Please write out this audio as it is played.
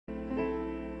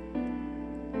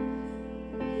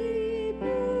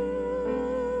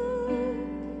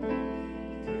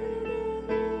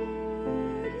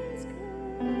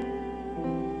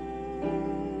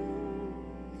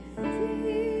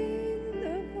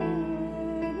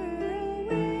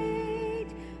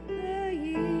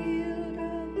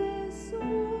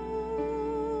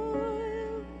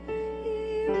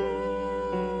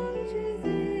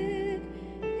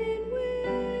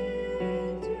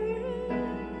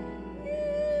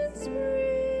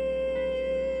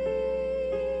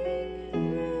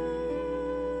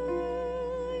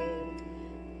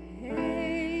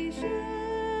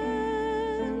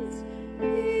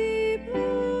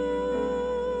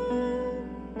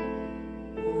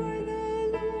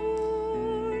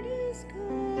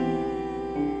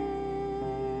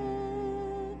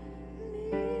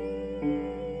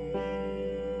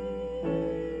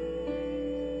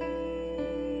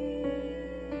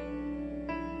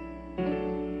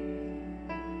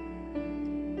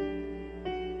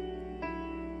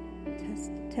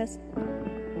test.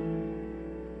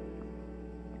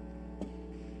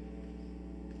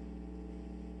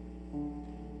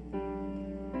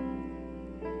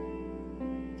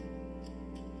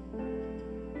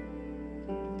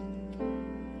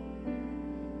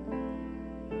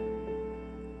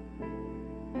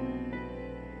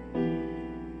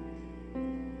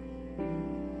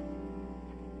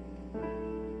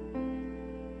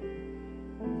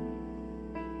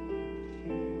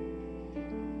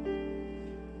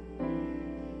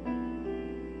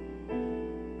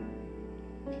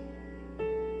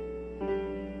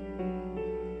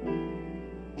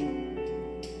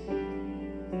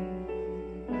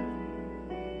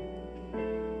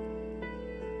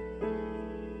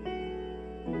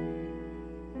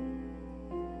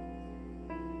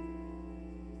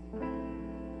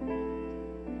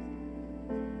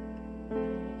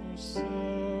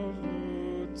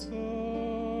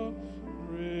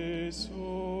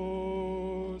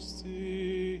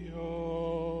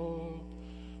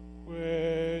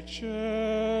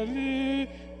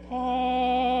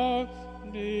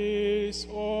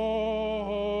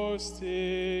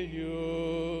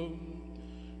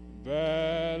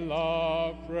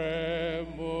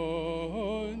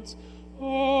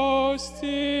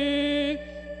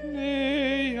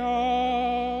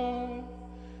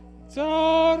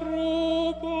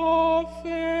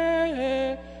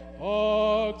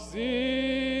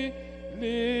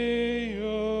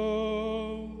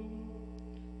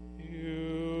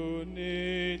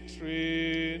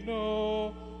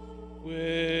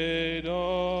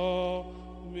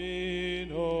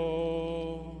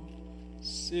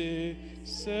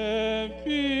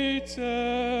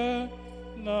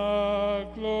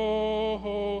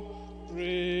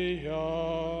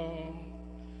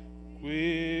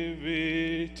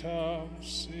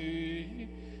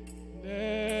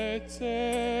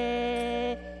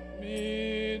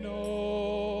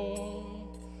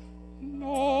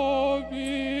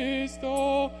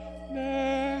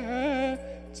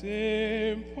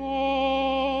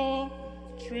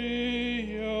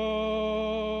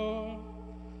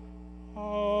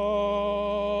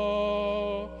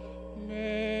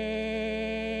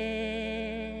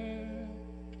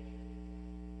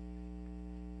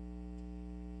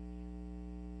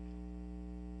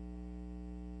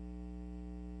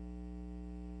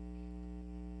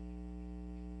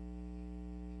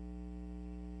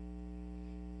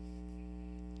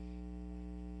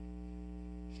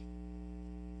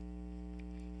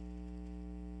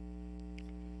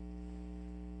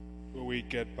 We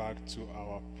get back to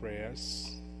our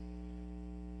prayers.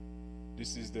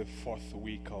 This is the 4th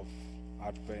week of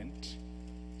Advent,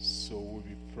 so we'll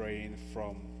be praying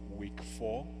from week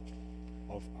 4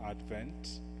 of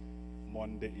Advent,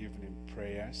 Monday evening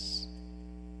prayers,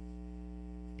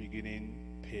 beginning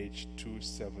page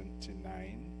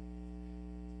 279,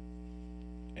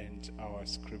 and our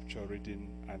scripture reading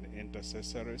and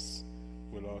intercessories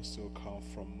will also come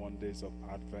from Mondays of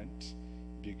Advent,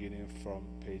 beginning from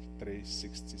page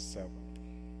 367.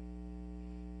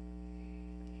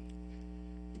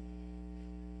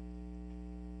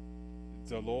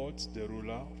 The Lord, the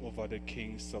ruler over the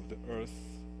kings of the earth,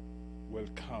 will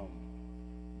come.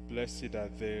 Blessed are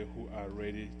they who are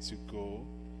ready to go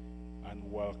and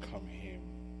welcome him.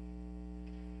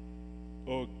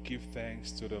 Oh, give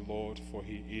thanks to the Lord, for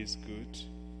he is good,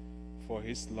 for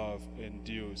his love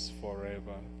endures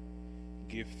forever.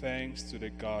 Give thanks to the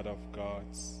God of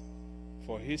gods,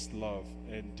 for his love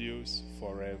endures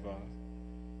forever.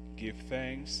 Give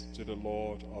thanks to the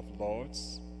Lord of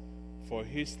lords, for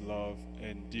his love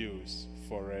endures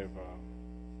forever.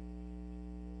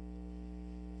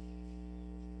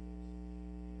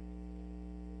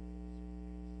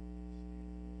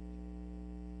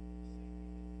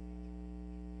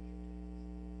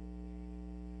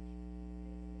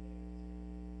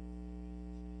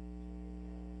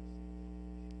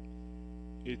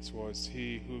 It was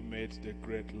he who made the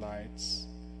great lights,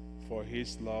 for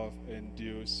his love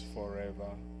endures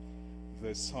forever.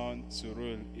 The sun to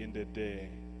rule in the day,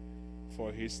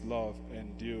 for his love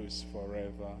endures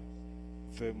forever.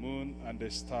 The moon and the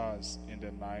stars in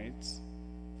the night,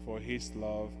 for his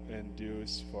love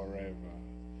endures forever.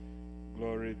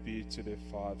 Glory be to the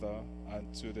Father,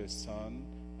 and to the Son,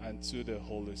 and to the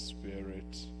Holy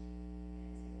Spirit.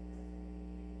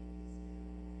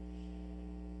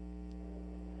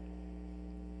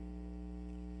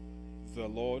 The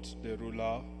Lord, the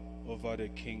ruler over the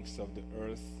kings of the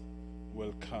earth,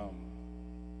 will come.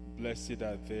 Blessed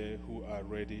are they who are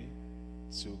ready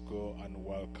to go and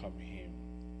welcome him.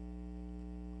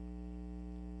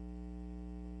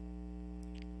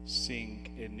 Sing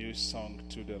a new song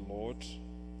to the Lord.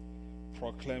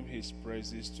 proclaim his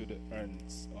praises to the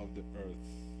ends of the earth.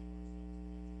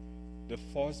 The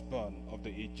firstborn of the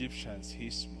Egyptians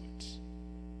he smote,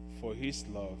 for his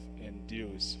love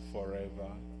endures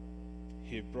forever.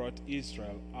 He brought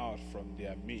Israel out from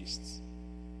their midst,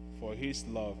 for his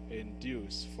love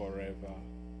endures forever.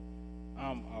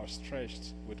 Arm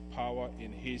outstretched with power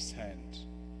in his hand,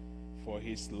 for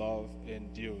his love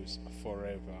endures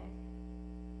forever.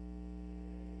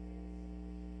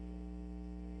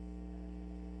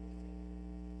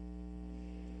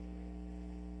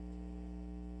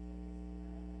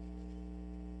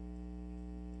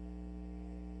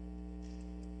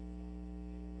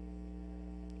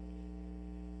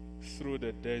 Through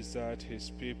the desert his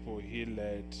people he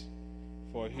led,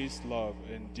 for his love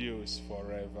endures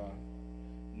forever.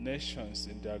 Nations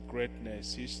in their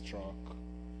greatness he struck,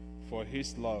 for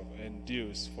his love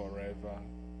endures forever.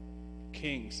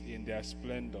 Kings in their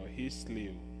splendor he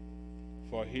slew,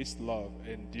 for his love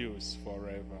endures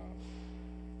forever.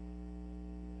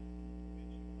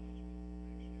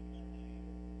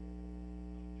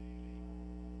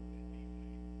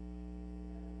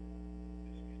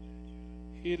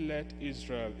 He let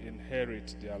Israel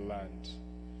inherit their land,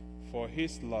 for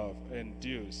his love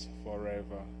endures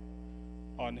forever.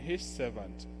 On his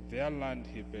servant their land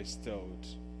he bestowed,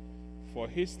 for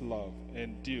his love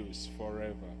endures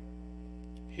forever.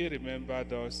 He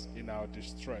remembered us in our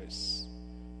distress,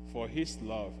 for his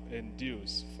love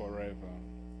endures forever.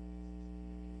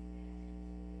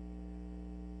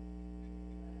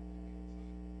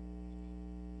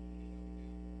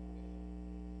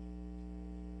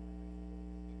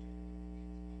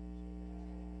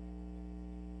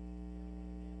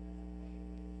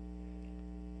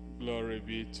 Glory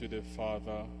be to the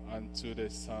Father, and to the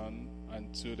Son,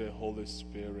 and to the Holy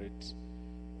Spirit,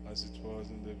 as it was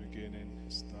in the beginning,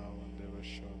 is now, and ever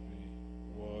shall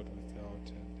be, world without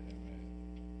end. Amen.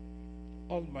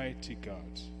 Almighty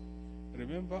God,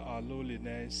 remember our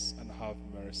lowliness and have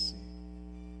mercy.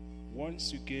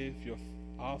 Once you gave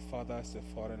our fathers a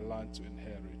foreign land to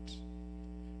inherit,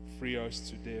 free us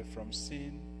today from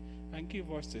sin and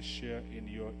give us a share in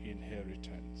your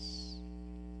inheritance.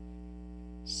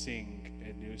 Sing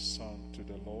a new song to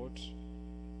the Lord,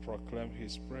 proclaim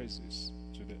his praises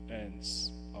to the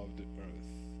ends of the earth.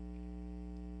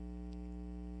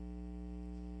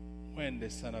 When the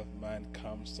Son of Man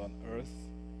comes on earth,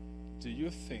 do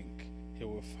you think he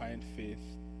will find faith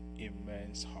in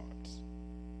men's hearts?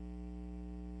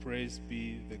 Praise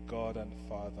be the God and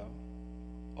Father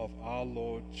of our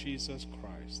Lord Jesus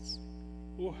Christ,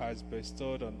 who has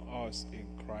bestowed on us in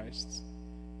Christ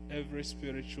every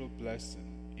spiritual blessing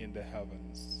in the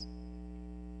heavens.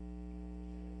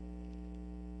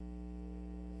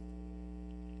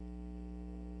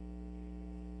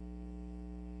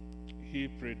 He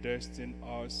predestined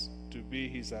us to be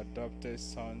his adopted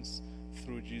sons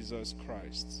through Jesus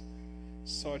Christ.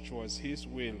 Such was his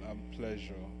will and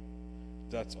pleasure,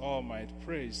 that all might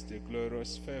praise the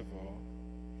glorious favor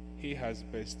he has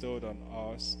bestowed on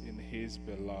us in his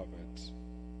beloved.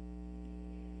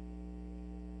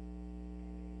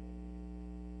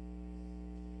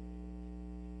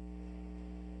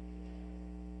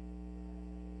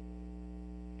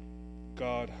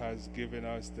 God has given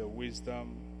us the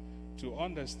wisdom to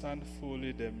understand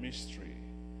fully the mystery,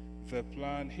 the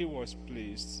plan he was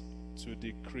pleased to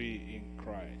decree in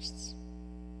Christ.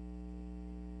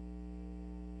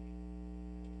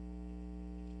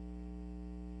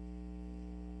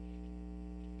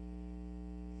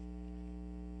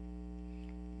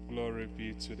 Glory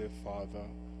be to the Father,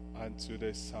 and to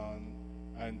the Son,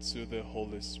 and to the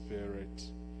Holy Spirit,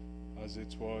 as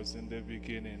it was in the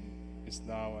beginning, is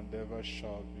now, and ever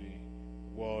shall be,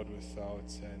 world without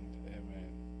end.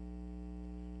 Amen.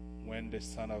 When the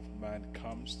Son of Man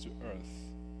comes to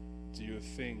earth, do you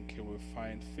think he will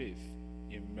find faith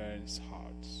in men's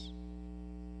hearts?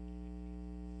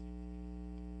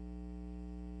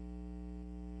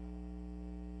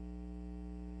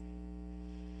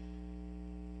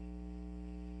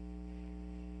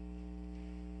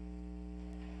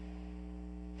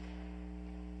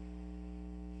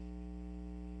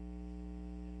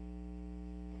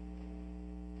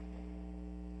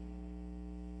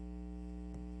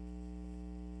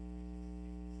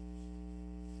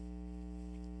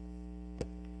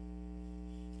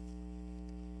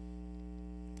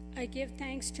 I give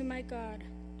thanks to my God,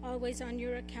 always on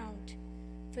your account,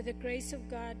 for the grace of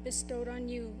God bestowed on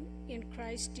you in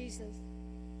Christ Jesus.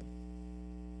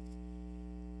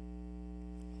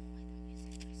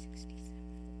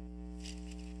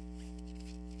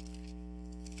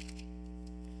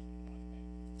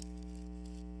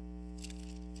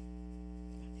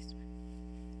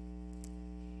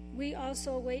 We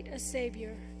also await a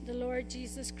Savior, the Lord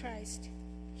Jesus Christ.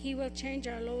 He will change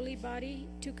our lowly body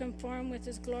to conform with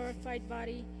his glorified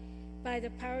body by the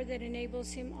power that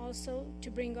enables him also to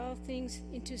bring all things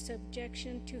into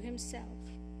subjection to himself.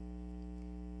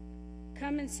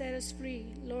 Come and set us free,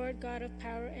 Lord God of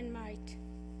power and might.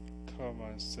 Come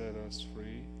and set us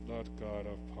free, Lord God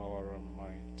of power and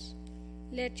might.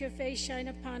 Let your face shine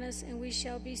upon us, and we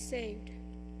shall be saved.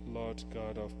 Lord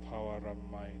God of power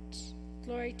and might.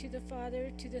 Glory to the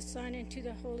Father, to the Son, and to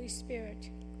the Holy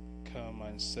Spirit. Come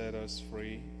and set us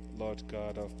free, Lord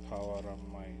God of power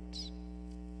and might.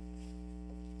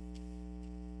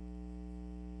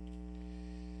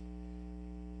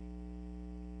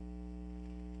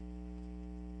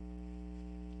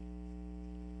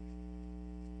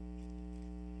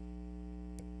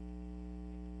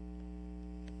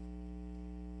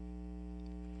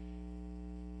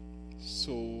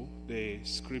 So the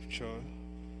scripture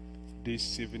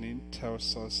this evening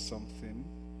tells us something.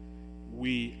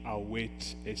 We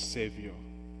await a Savior,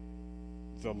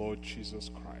 the Lord Jesus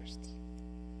Christ.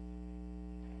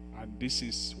 And this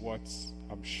is what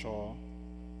I'm sure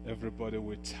everybody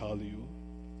will tell you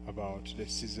about the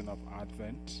season of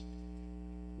Advent,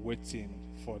 waiting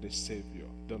for the Savior,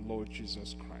 the Lord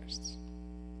Jesus Christ.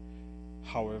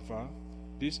 However,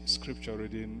 this scripture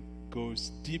reading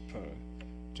goes deeper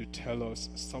to tell us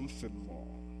something more.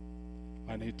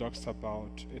 And he talks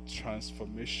about a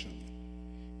transformation.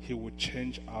 He will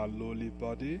change our lowly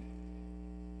body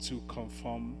to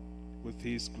conform with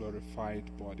his glorified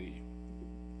body.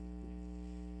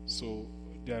 So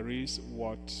there is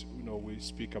what we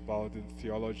speak about in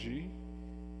theology,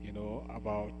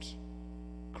 about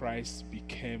Christ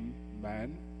became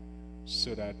man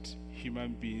so that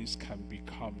human beings can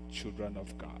become children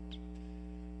of God.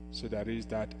 So there is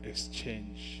that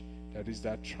exchange, there is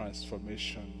that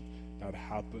transformation that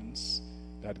happens,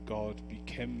 that God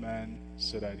became man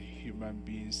so that human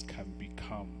beings can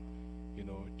become,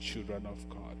 children of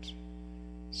God.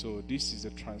 So this is a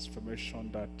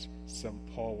transformation that St.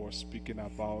 Paul was speaking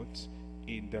about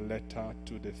in the letter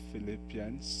to the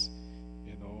Philippians,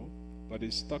 but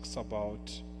it talks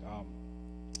about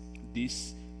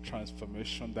this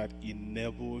transformation that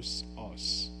enables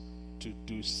us to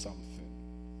do something.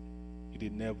 It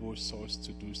enables us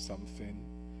to do something.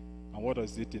 And what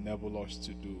does it enable us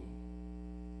to do?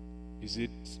 Is it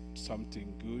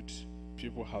something good?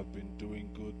 People have been doing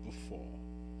good before,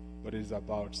 but it's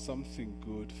about something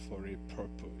good for a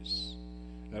purpose.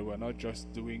 That we're not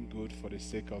just doing good for the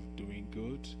sake of doing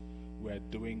good, we're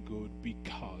doing good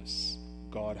because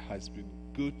God has been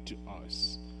good to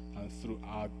us, and through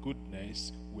our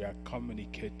goodness we are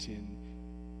communicating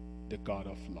the God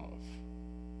of love.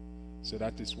 So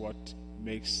that is what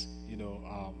makes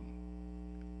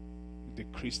the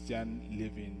Christian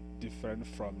living different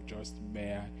from just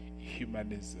mere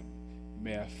humanism,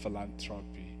 mere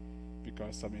philanthropy.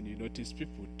 Because you notice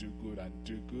people do good and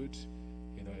do good,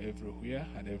 everywhere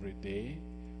and every day.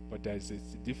 But there's a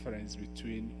difference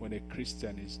between when a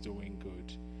Christian is doing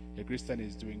good. A Christian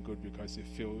is doing good because he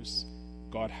feels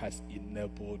God has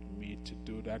enabled me to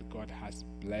do that. God has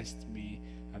blessed me,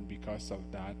 and because of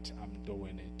that, I'm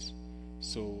doing it.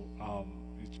 So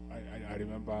I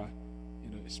remember,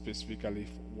 specifically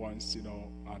once,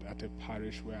 at a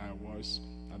parish where I was,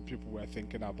 and people were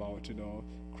thinking about,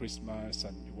 Christmas,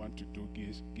 and you want to do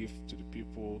give to the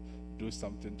people, do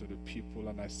something to the people,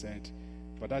 and I said,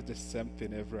 but that's the same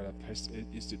thing every other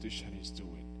institution is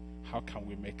doing. How can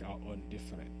we make our own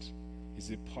different?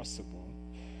 Is it possible?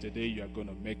 Today you are going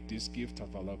to make this gift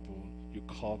available. You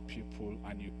call people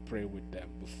and you pray with them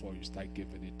before you start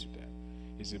giving it to them.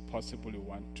 Is it possible you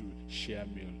want to share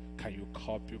a meal? Can you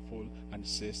call people and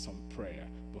say some prayer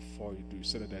before you do,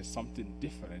 so that there's something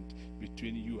different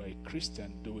between you, a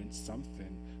Christian, doing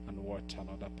something and what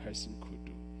another person could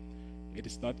do? It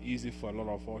is not easy for a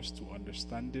lot of us to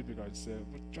understand it, because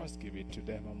just give it to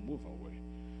them and move away.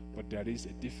 But there is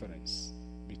a difference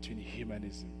between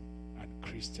humanism and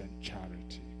Christian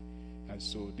charity. And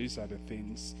so these are the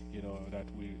things, that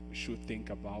we should think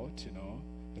about,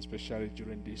 especially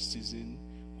during this season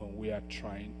when we are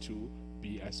trying to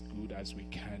be as good as we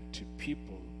can to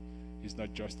people. It's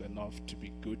not just enough to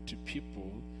be good to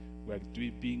people. We're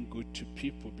being good to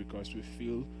people because we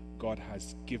feel God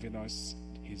has given us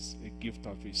a gift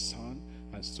of his Son,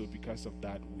 and so because of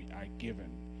that we are given.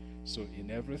 So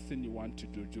in everything you want to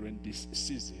do during this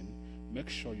season, make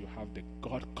sure you have the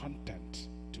God content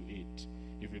to it.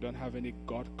 If you don't have any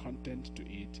God content to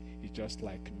it, it's just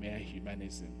like mere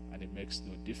humanism, and it makes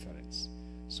no difference.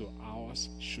 So ours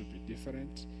should be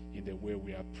different in the way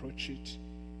we approach it,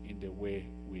 in the way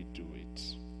we do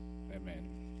it. Amen.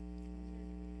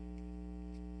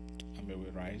 And may we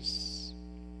rise.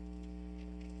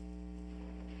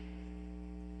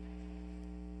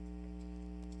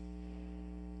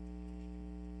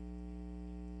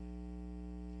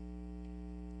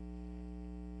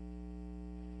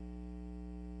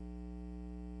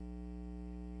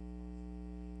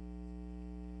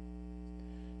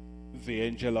 The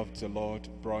angel of the Lord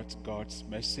brought God's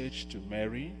message to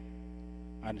Mary,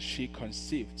 and she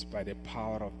conceived by the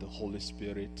power of the Holy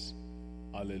Spirit.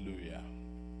 Alleluia.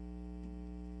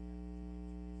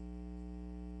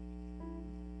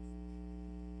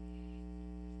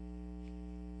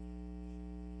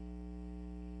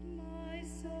 My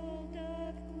soul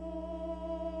doth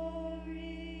glory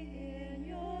in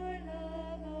your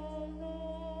love, O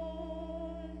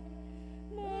Lord.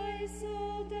 My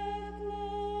soul doth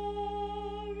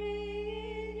glory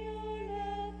in your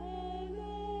love, O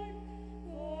Lord.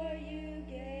 For you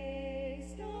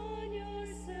gazed on your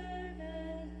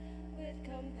servant with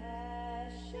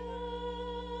compassion,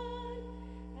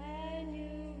 and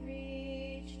you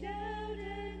reached out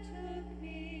and took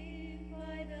me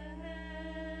by the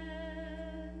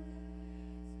hand.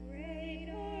 Great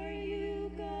are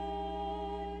you,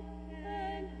 God,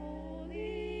 and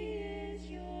holy is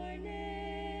your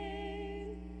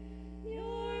name.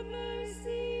 Your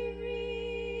mercy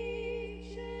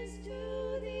reaches to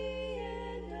the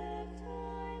end of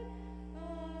time.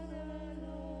 All the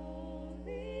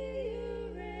lowly you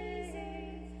raise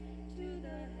to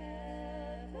the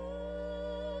heavens,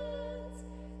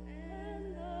 and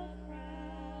the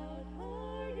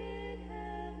proud-hearted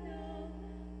have no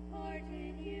part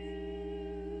in you.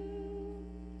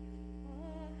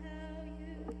 Oh, how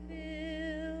you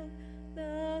fill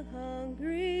the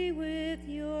hungry with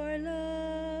your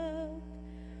love.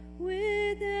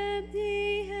 With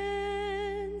empty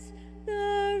hands,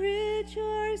 the rich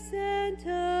are sent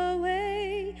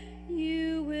away.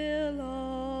 You will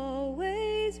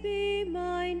always be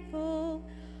mindful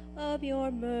of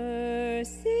your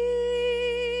mercy,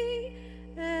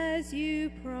 as you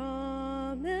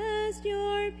promised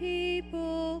your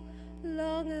people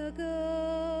long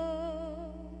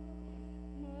ago.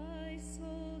 My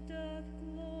soul doth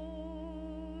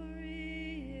glory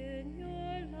in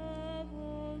your love,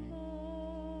 O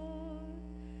Lord.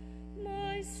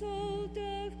 My soul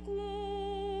doth glory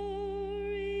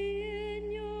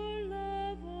in your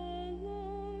love, O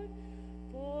Lord.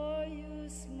 For you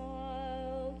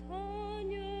smiled on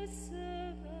your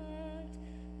servant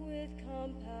with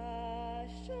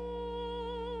compassion,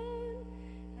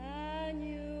 and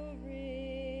you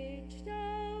reached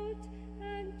out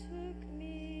and took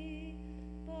me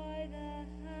by the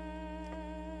hand.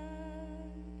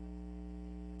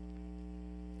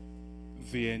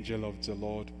 The angel of the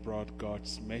Lord brought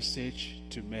God's message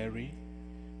to Mary,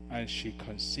 and she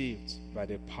conceived by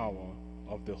the power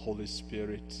of the Holy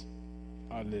Spirit.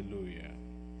 Alleluia.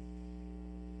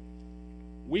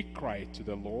 We cry to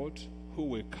the Lord, who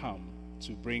will come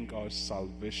to bring us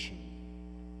salvation.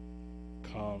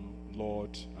 Come,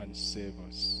 Lord, and save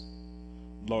us.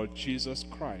 Lord Jesus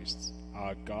Christ,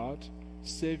 our God,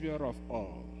 Savior of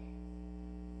all.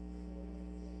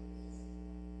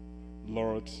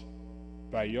 Lord,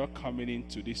 by your coming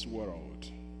into this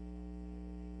world,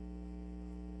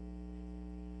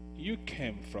 you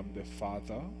came from the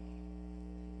Father.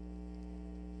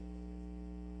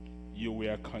 You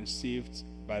were conceived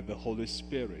by the Holy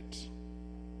Spirit.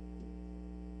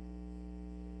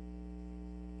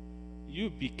 You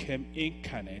became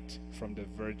incarnate from the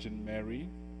Virgin Mary.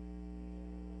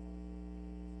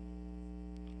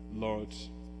 Lord,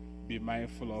 be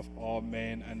mindful of all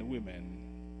men and women.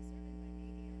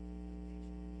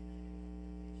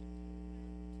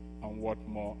 And what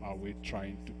more are we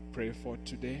trying to pray for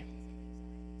today?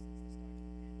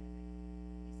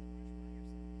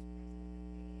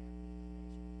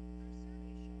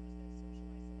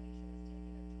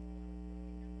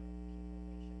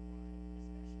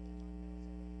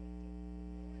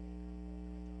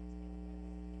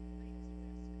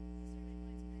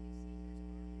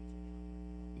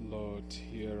 Lord,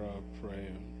 hear our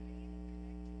prayer.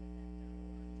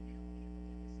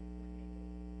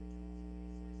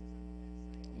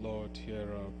 Lord, hear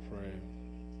our prayer.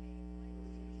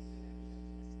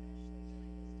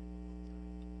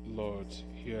 Lord,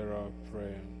 hear our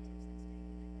prayer.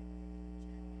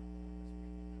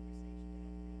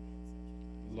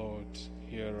 Lord,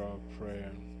 hear our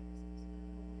prayer.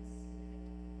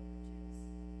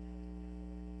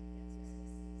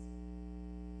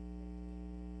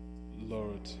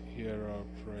 Lord, hear our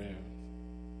prayer.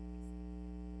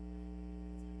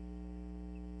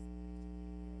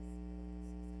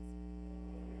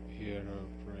 Hear our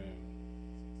prayer.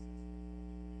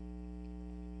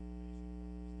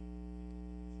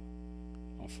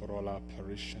 for all our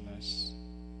parishioners,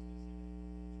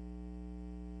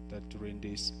 that during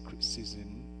this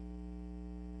season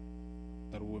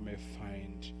that we may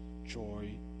find joy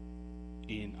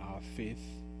in our faith,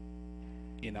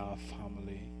 in our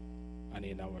family, and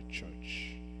in our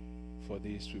church. For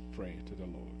this we pray to the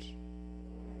Lord.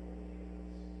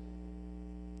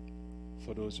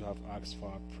 For those who have asked for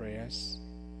our prayers,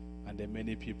 and the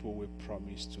many people we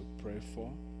promise to pray for,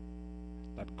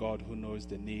 that God, who knows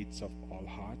the needs of all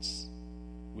hearts,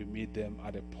 will meet them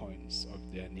at the points of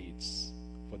their needs.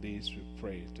 For this we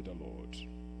pray to the Lord.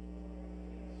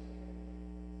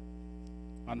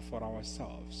 And for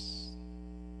ourselves,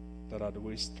 that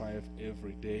we strive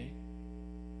every day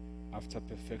after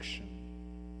perfection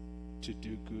to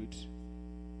do good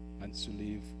and to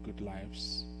live good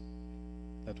lives,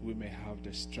 that we may have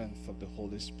the strength of the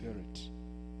Holy Spirit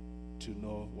to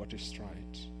know what is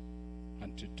right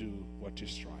and to do what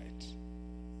is right.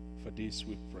 For this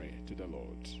we pray to the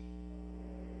Lord.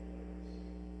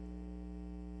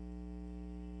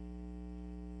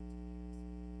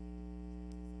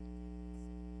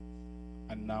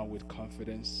 And now, with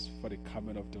confidence for the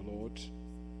coming of the Lord,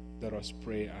 let us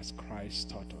pray as Christ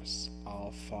taught us.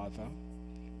 Our Father,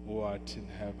 who art in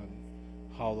heaven,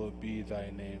 hallowed be thy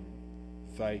name.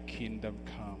 Thy kingdom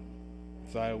come,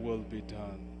 thy will be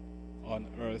done, on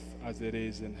earth as it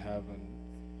is in heaven.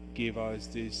 Give us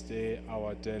this day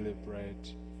our daily bread,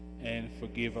 and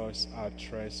forgive us our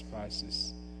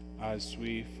trespasses, as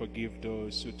we forgive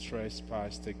those who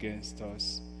trespass against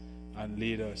us. And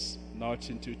lead us not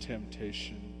into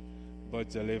temptation, but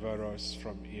deliver us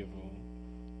from evil.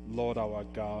 Lord our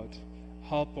God,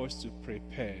 help us to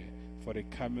prepare for the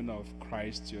coming of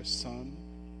Christ your Son.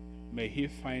 May he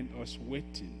find us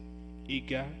waiting,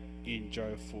 eager in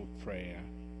joyful prayer.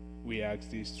 We ask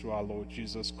this through our Lord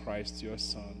Jesus Christ your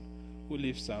Son, who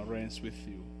lives and reigns with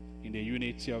you in the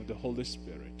unity of the Holy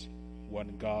Spirit,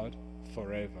 one God,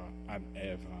 forever and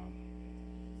ever.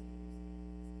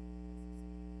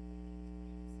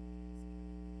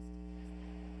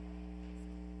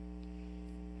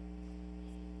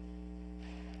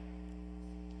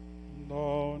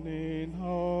 Down in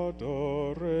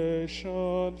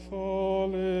adoration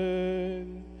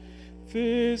fallen,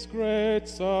 this great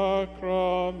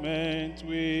sacrament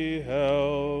we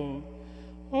held,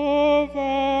 of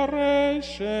our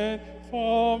ancient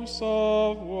forms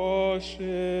of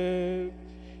worship,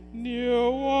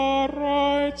 new our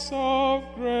rites of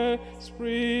grace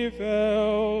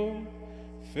prevail.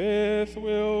 Faith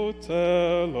will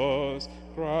tell us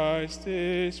Christ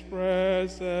is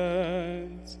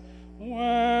present,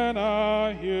 when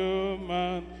our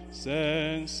human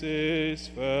senses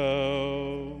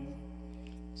fell.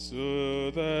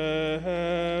 To the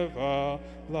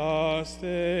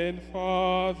everlasting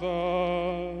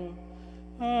Father,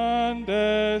 and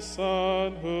the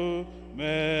Son who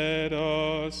made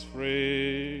us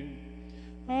free,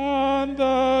 and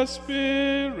the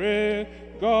Spirit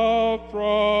God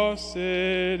proceeded,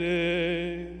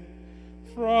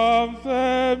 from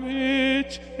them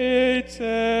each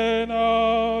eternally,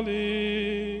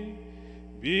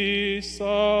 be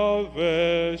salvation,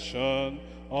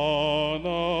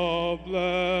 honor,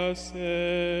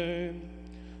 blessing,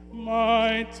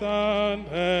 might and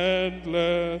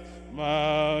endless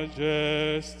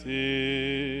majesty.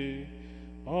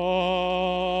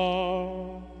 Amen.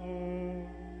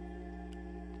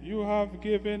 You have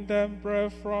given them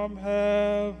bread from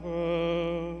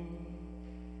heaven.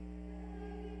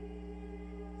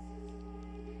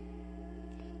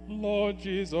 Lord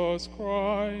Jesus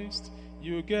Christ,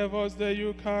 you gave us the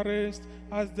Eucharist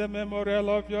as the memorial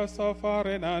of your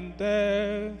suffering and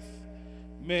death.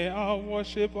 May our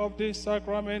worship of this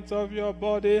sacrament of your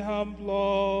body and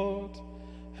blood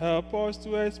help us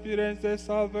to experience the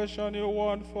salvation you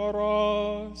won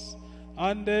for us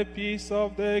and the peace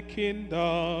of the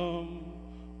kingdom,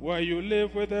 where you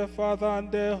live with the Father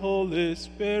and the Holy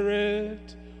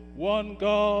Spirit, one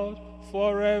God,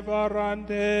 forever and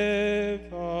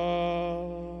ever.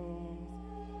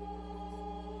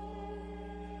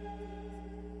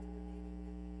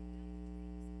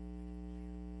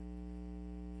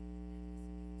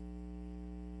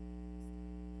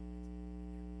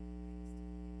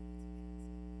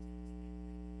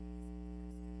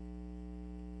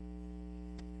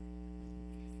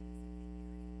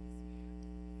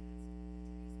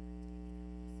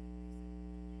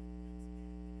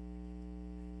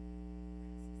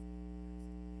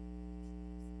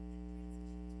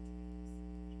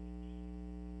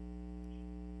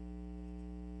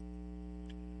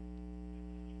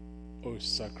 O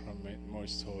sacrament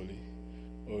most holy,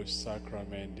 O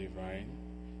sacrament divine,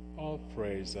 all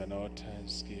praise and all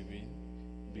thanksgiving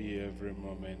be every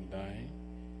moment thine.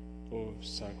 O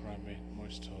sacrament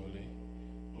most holy,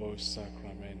 O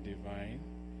sacrament divine,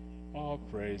 all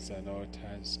praise and all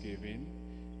thanksgiving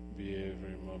be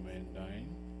every moment thine.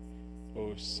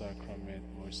 O sacrament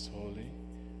most holy,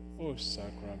 O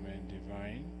sacrament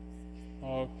divine,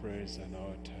 all praise and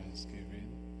all thanksgiving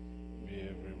be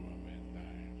every moment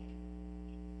thine.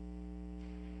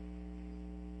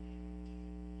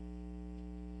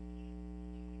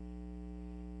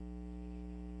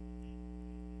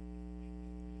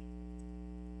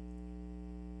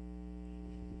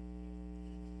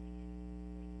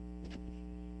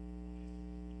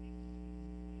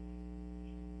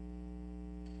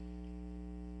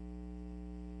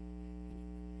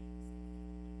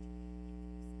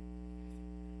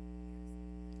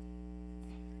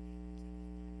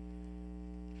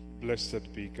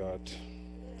 Blessed be God.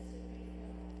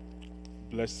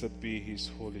 Blessed be his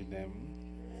holy name.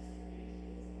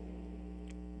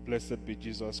 Blessed be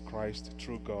Jesus Christ,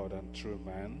 true God and true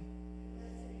man.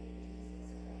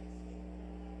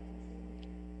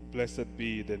 Blessed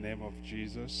be the name of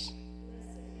Jesus.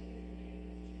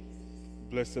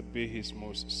 Blessed be his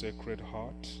most sacred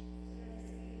heart.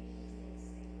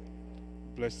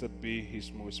 Blessed be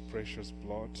his most precious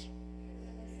blood.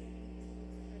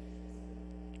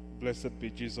 Blessed be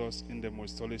Jesus in the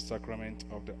most holy sacrament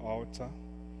of the altar.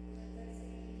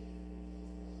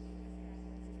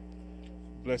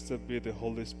 Blessed be the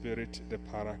Holy Spirit, the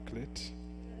Paraclete.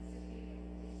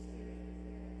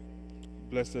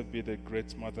 Blessed be the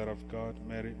great Mother of God,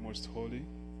 Mary, most holy.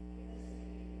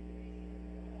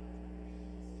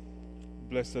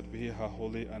 Blessed be her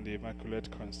holy and immaculate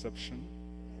conception.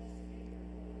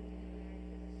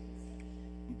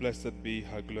 Blessed be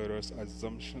her glorious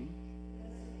assumption.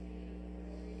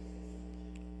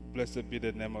 Blessed be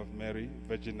the name of Mary,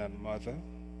 Virgin and Mother.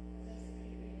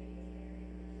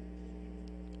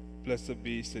 Blessed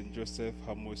be Saint Joseph,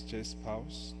 her most chaste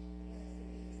spouse.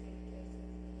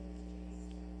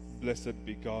 Blessed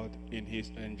be God in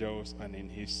his angels and in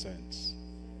his saints.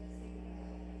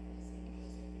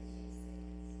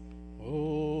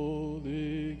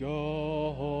 Holy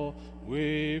God,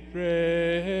 we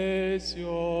praise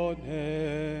your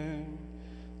name.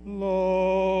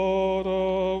 Lord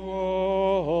of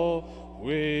all,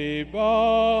 we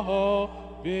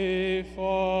bow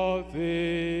before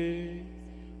thee.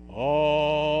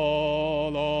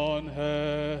 All on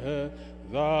earth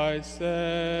thy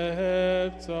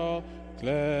scepter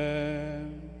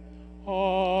claim.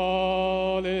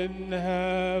 All in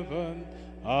heaven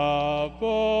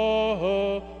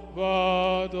above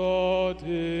adore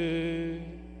thee.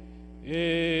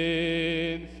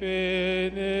 Infinite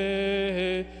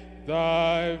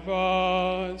thy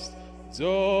vast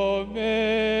domain,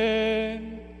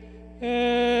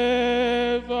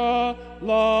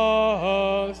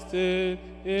 everlasting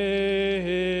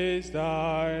is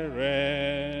thy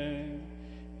reign.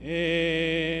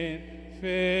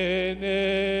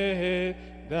 Infinite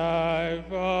thy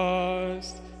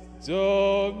vast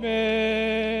domain,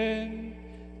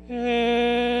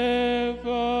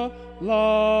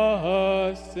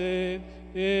 everlasting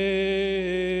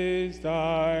is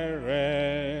thy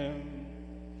reign.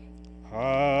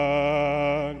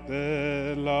 Hark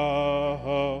the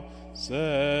loud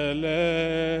celestial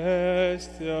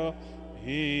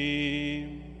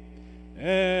hymn,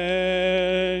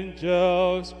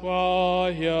 angels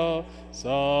choir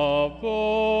above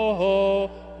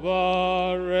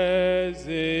are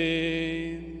raising,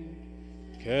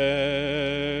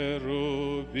 cherubim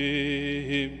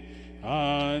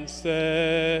and seraphim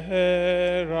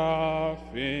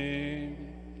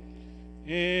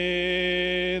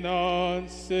in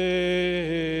unceasing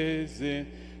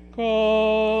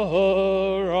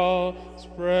chorus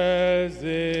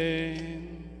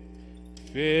praising,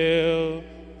 fill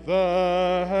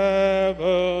the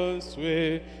heavens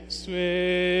with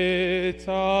sweet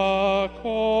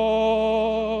accord.